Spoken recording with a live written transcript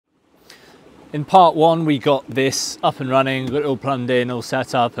In part one, we got this up and running, got it all plumbed in, all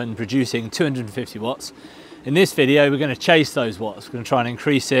set up and producing 250 watts. In this video, we're going to chase those watts. We're going to try and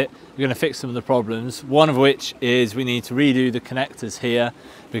increase it. We're going to fix some of the problems. One of which is we need to redo the connectors here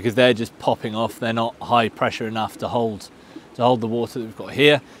because they're just popping off. They're not high pressure enough to hold the water that we've got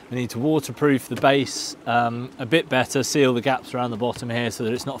here. We need to waterproof the base a bit better, seal the gaps around the bottom here so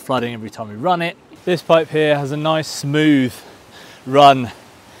that it's not flooding every time we run it. This pipe here has a nice smooth run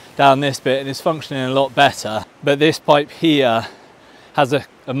down this bit and it's functioning a lot better. But this pipe here has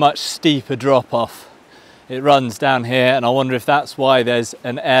a much steeper drop off. It runs down here and I wonder if that's why there's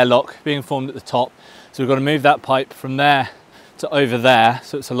an airlock being formed at the top. So we've got to move that pipe from there to over there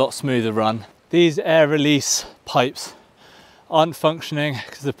so it's a lot smoother run. These air release pipes aren't functioning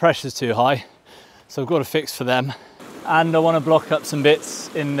because the pressure's too high. So I've got to fix for them. And I want to block up some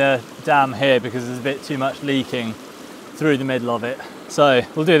bits in the dam here because there's a bit too much leaking through the middle of it. So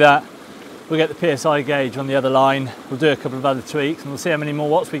we'll do that. We'll get the PSI gauge on the other line. We'll do a couple of other tweaks and we'll see how many more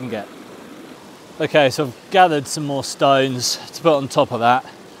watts we can get. Okay, so I've gathered some more stones to put on top of that,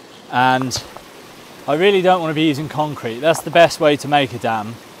 and I really don't want to be using concrete. That's the best way to make a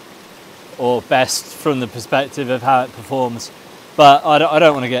dam, or best from the perspective of how it performs, but I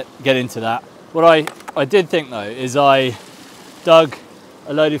don't want to get into that. What I did think though is I dug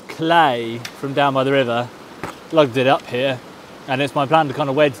a load of clay from down by the river, lugged it up here, and it's my plan to kind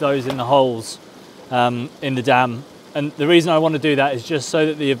of wedge those in the holes in the dam. And the reason I want to do that is just so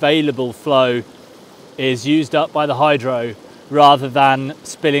that the available flow is used up by the hydro rather than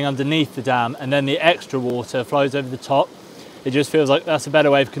spilling underneath the dam and then the extra water flows over the top. It just feels like that's a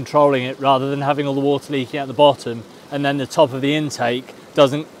better way of controlling it rather than having all the water leaking out the bottom and then the top of the intake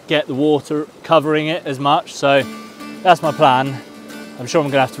doesn't get the water covering it as much. So that's my plan. I'm sure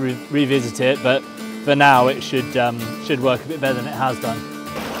I'm going to have to revisit it, but for now it should work a bit better than it has done.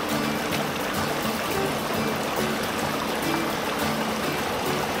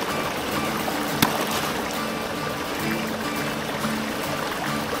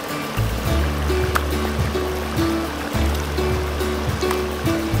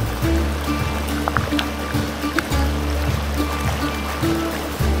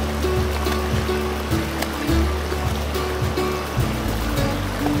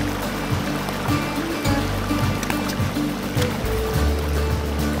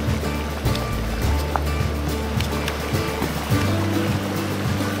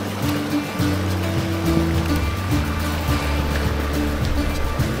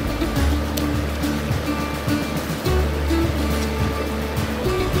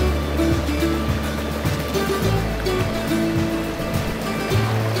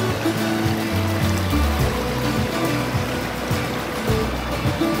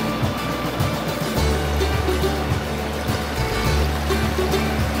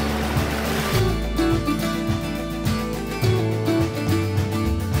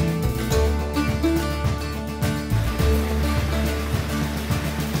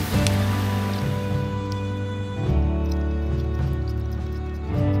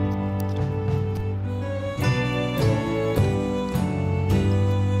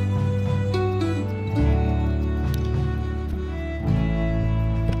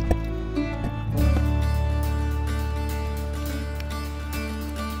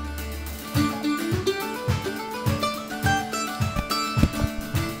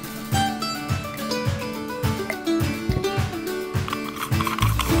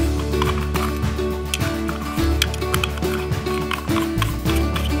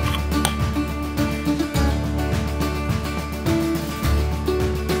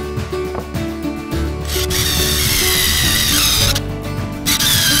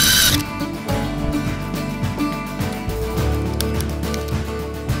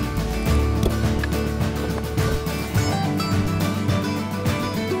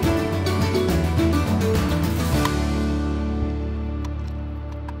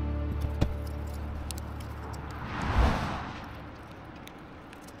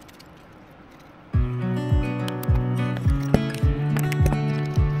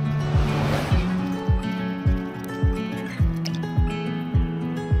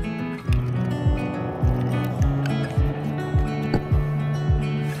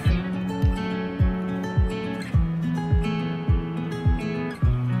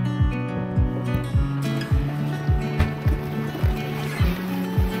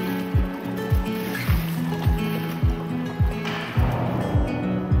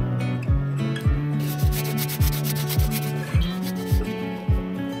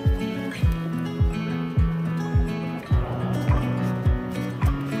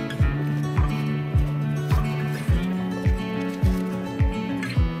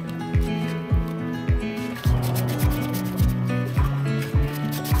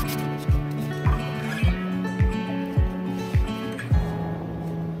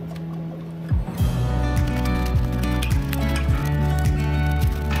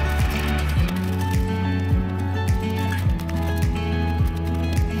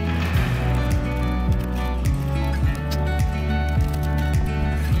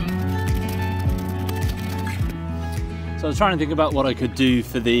 was trying to think about what I could do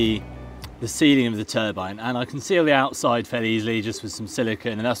for the sealing of the turbine, and I can seal the outside fairly easily just with some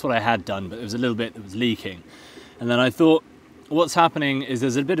silicone, and that's what I had done, but there was a little bit that was leaking. And then I thought, what's happening is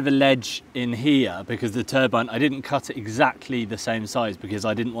there's a bit of a ledge in here because the turbine, I didn't cut it exactly the same size because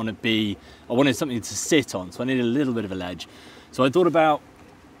I didn't want to be, I wanted something to sit on, so I needed a little bit of a ledge. So I thought about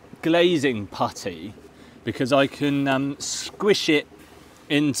glazing putty because I can squish it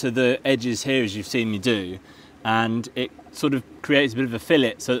into the edges here as you've seen me do, and it sort of creates a bit of a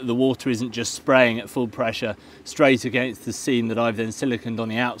fillet so that the water isn't just spraying at full pressure straight against the seam that I've then siliconed on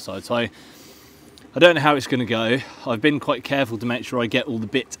the outside. So I don't know how it's going to go. I've been quite careful to make sure I get all the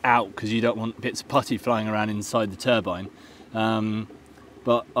bits out because you don't want bits of putty flying around inside the turbine.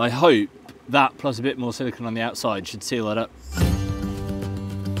 But I hope that plus a bit more silicone on the outside should seal that up.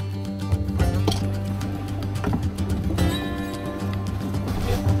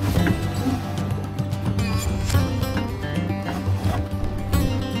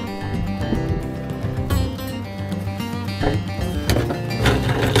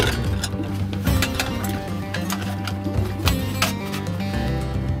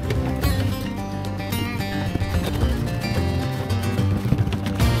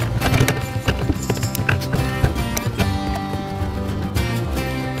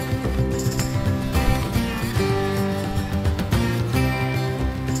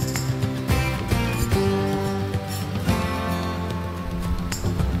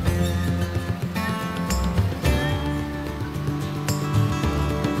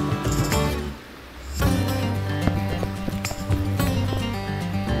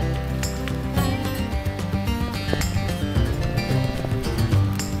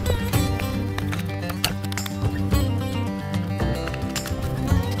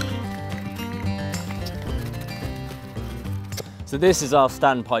 So this is our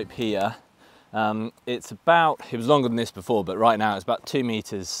standpipe here. It was longer than this before, but right now it's about 2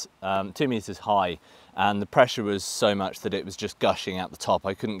 meters high, and the pressure was so much that it was just gushing out the top.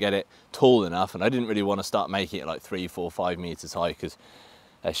 I couldn't get it tall enough, and I didn't really want to start making it like 3, 4, 5 meters high because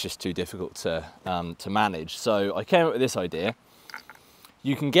it's just too difficult to manage. So I came up with this idea.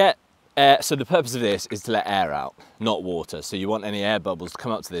 You can get air, so the purpose of this is to let air out, not water. So you want any air bubbles to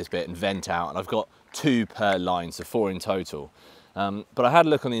come up to this bit and vent out, and I've got 2 per line, so 4 in total. But I had a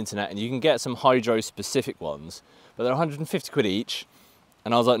look on the internet and you can get some hydro specific ones, but they're 150 quid each.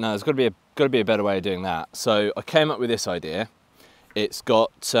 And I was like, no, there's got to be a better way of doing that. So I came up with this idea. It's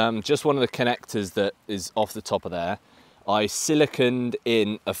got just one of the connectors that is off the top of there. I siliconed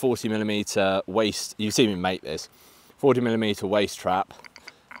in a 40mm waste, you've seen me make this, 40mm waste trap,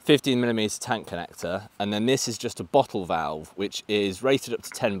 15mm tank connector, and then this is just a bottle valve, which is rated up to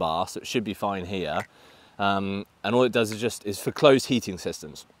 10 bar, so it should be fine here. And all it does is for closed heating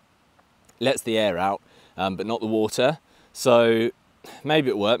systems. It lets the air out, but not the water. So maybe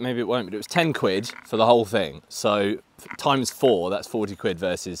it worked, maybe it won't, but it was 10 quid for the whole thing. So times 4, that's 40 quid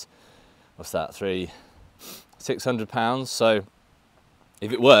versus, what's that, 600 pounds. So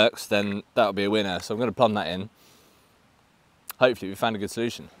if it works, then that'll be a winner. So I'm going to plumb that in. Hopefully we found a good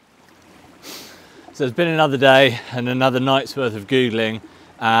solution. So it's been another day and another night's worth of Googling.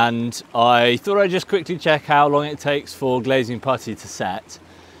 And I thought I'd just quickly check how long it takes for glazing putty to set.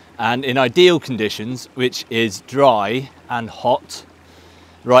 And in ideal conditions, which is dry and hot,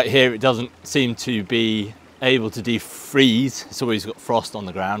 right here it doesn't seem to be able to defreeze, it's always got frost on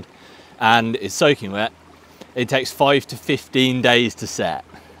the ground, and it's soaking wet, it takes 5 to 15 days to set.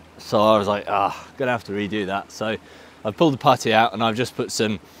 So I was like, gonna have to redo that. So I've pulled the putty out and I've just put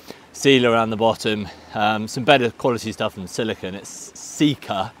some sealer around the bottom, some better quality stuff than silicone. It's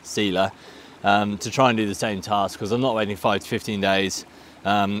Seeker sealer to try and do the same task because I'm not waiting 5 to 15 days,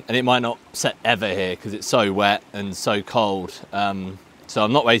 and it might not set ever here because it's so wet and so cold. So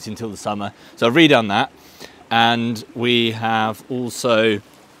I'm not waiting until the summer. So I've redone that, and we have also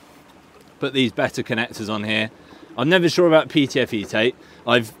put these better connectors on here. I'm never sure about PTFE tape.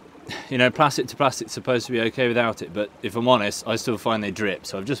 Plastic to plastic's supposed to be okay without it, but if I'm honest, I still find they drip.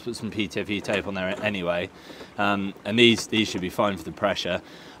 So I've just put some PTFE tape on there anyway, and these should be fine for the pressure.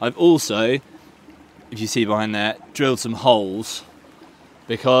 I've also, if you see behind there, drilled some holes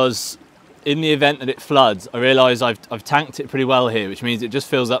because in the event that it floods, I realise I've tanked it pretty well here, which means it just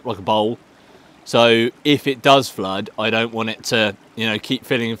fills up like a bowl. So if it does flood, I don't want it to, keep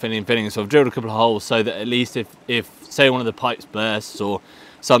filling and filling and filling. So I've drilled a couple of holes so that at least if say one of the pipes bursts or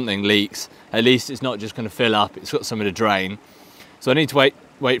something leaks, at least it's not just going to fill up, it's got somewhere to drain. So I need to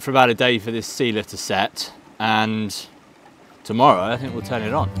wait for about a day for this sealer to set, and tomorrow I think we'll turn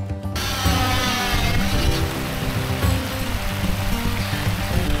it on.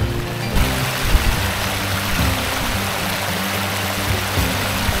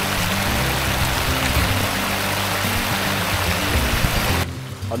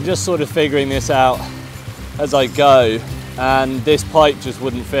 I'm just sort of figuring this out as I go, and this pipe just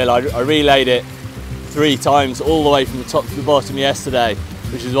wouldn't fill. I relayed it 3 times all the way from the top to the bottom yesterday,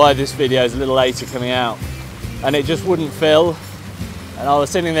 which is why this video is a little later coming out, and it just wouldn't fill. And I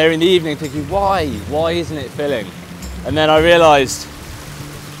was sitting there in the evening thinking, why isn't it filling? And then I realized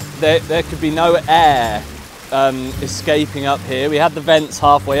there could be no air escaping up here. We had the vents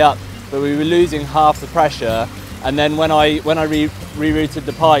halfway up, but we were losing half the pressure. And then when I rerouted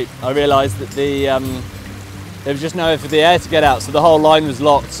the pipe, I realized that there was just nowhere for the air to get out, so the whole line was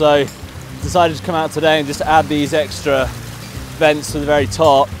locked. So I decided to come out today and just add these extra vents to the very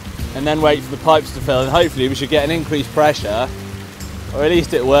top, and then wait for the pipes to fill, and hopefully we should get an increased pressure, or at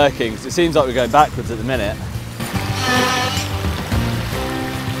least it working, because it seems like we're going backwards at the minute.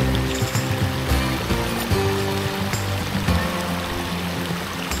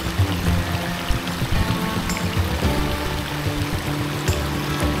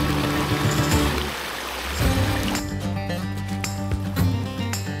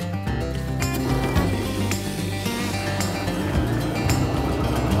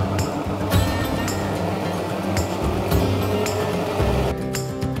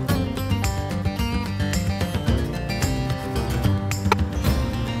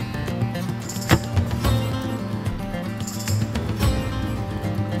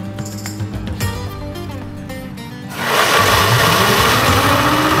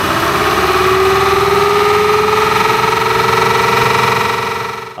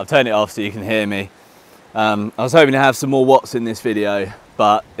 I've turned it off so you can hear me. I was hoping to have some more watts in this video,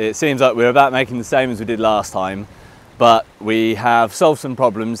 but it seems like we're about making the same as we did last time, but we have solved some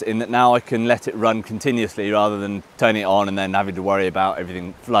problems in that now I can let it run continuously rather than turning it on and then having to worry about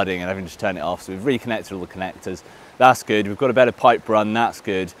everything flooding and having to just turn it off. So we've reconnected all the connectors. That's good. We've got a better pipe run. That's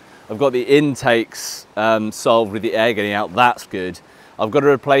good. I've got the intakes solved with the air getting out. That's good. I've got to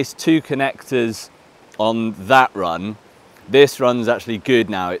replace 2 connectors on that run. This run's actually good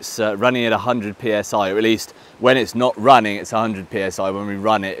now. It's running at 100 psi, or at least when it's not running, it's 100 psi. When we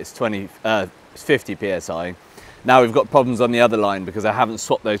run it, it's 50 psi. Now we've got problems on the other line because I haven't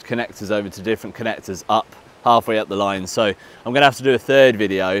swapped those connectors over to different connectors halfway up the line. So I'm going to have to do a third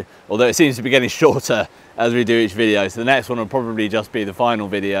video, although it seems to be getting shorter as we do each video. So the next one will probably just be the final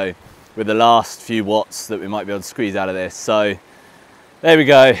video with the last few watts that we might be able to squeeze out of this. So there we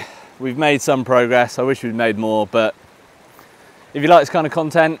go. We've made some progress. I wish we'd made more, but if you like this kind of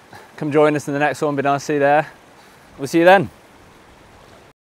content, come join us in the next one. Be nice to see you there. We'll see you then.